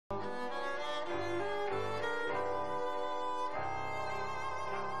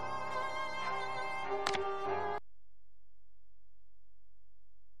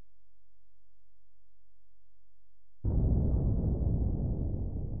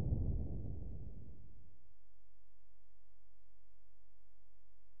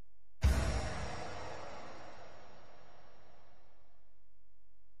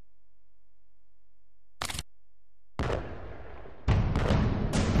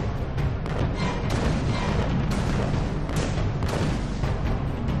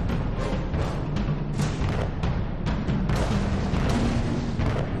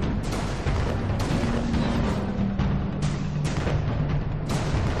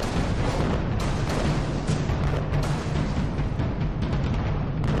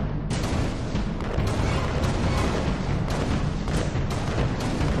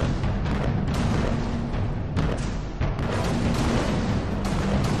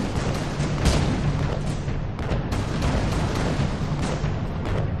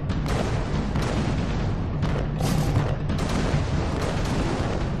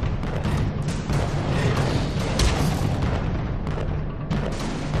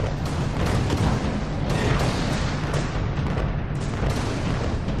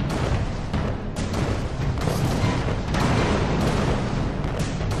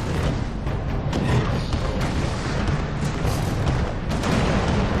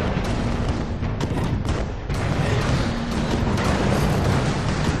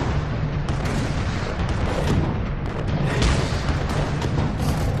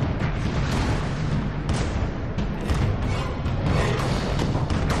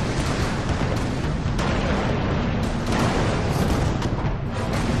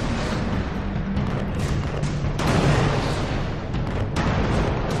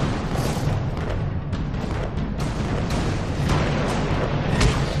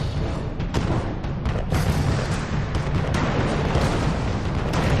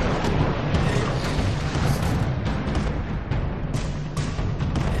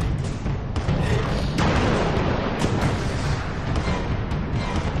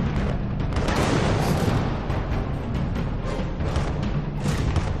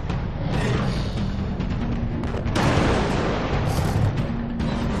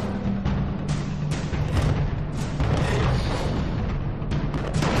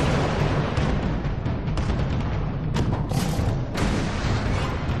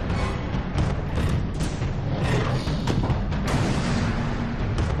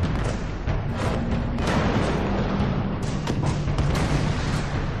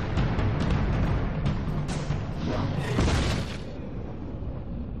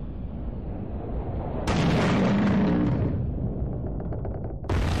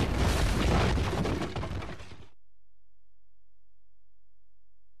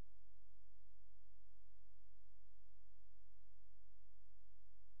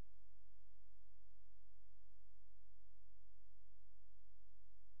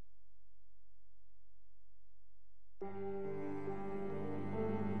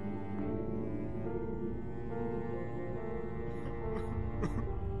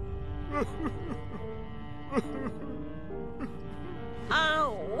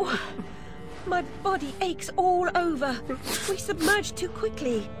Ow! My body aches all over. We submerged too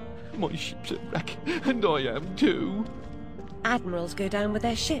quickly. My ship's a wreck, and I am too. Admirals go down with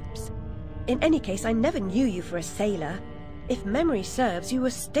their ships. In any case, I never knew you for a sailor. If memory serves, you were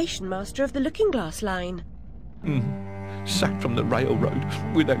station master of the Looking Glass line. Sacked from the railroad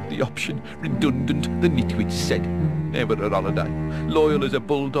without the option. Redundant, the nitwit said. Never a holiday. Loyal as a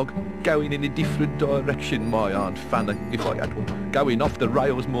bulldog. Going in a different direction, my Aunt Fanny, if I had one. Going off the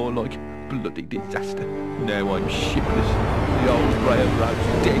rails more like bloody disaster. Now I'm shipless. The old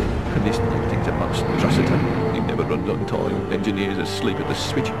railroad's dead, and this new thing's a monstrosity. It never runs on time. Engineers asleep at the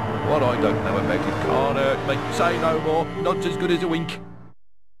switch. What I don't know about it can't hurt me. Say no more. Nod's as good as a wink.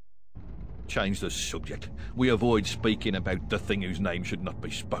 Change the subject. We avoid speaking about the thing whose name should not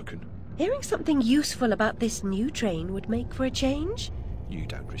be spoken. Hearing something useful about this new train would make for a change. You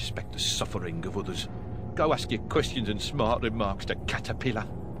don't respect the suffering of others. Go ask your questions and smart remarks to Caterpillar.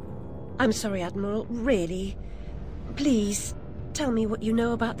 I'm sorry, Admiral, really. Please, tell me what you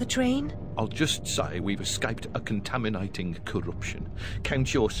know about the train. I'll just say we've escaped a contaminating corruption.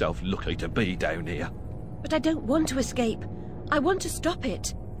 Count yourself lucky to be down here. But I don't want to escape. I want to stop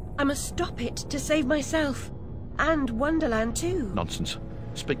it. I must stop it to save myself. And Wonderland too. Nonsense.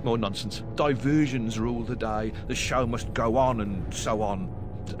 Speak more nonsense. Diversions rule the day. The show must go on and so on.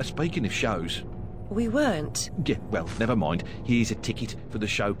 Speaking of shows... We weren't. Yeah, well, never mind. Here's a ticket for the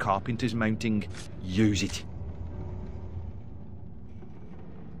show Carpenter's mounting. Use it.